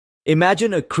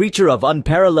Imagine a creature of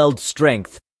unparalleled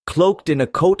strength, cloaked in a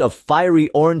coat of fiery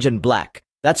orange and black.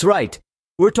 That's right.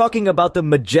 We're talking about the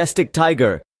majestic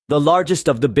tiger, the largest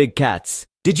of the big cats.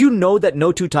 Did you know that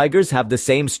no two tigers have the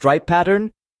same stripe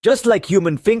pattern? Just like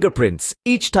human fingerprints,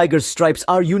 each tiger's stripes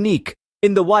are unique.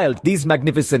 In the wild, these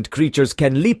magnificent creatures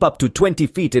can leap up to 20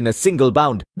 feet in a single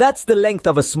bound. That's the length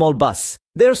of a small bus.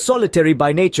 They're solitary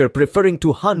by nature, preferring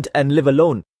to hunt and live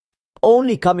alone,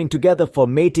 only coming together for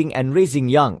mating and raising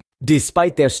young.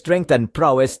 Despite their strength and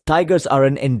prowess, tigers are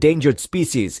an endangered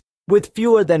species, with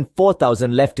fewer than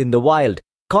 4,000 left in the wild.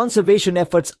 Conservation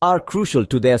efforts are crucial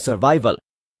to their survival.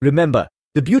 Remember,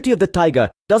 the beauty of the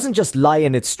tiger doesn't just lie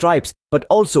in its stripes, but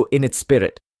also in its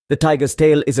spirit. The tiger's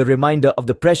tail is a reminder of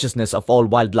the preciousness of all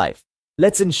wildlife.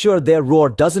 Let's ensure their roar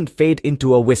doesn't fade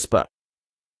into a whisper.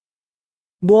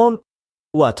 Bon,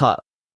 wata.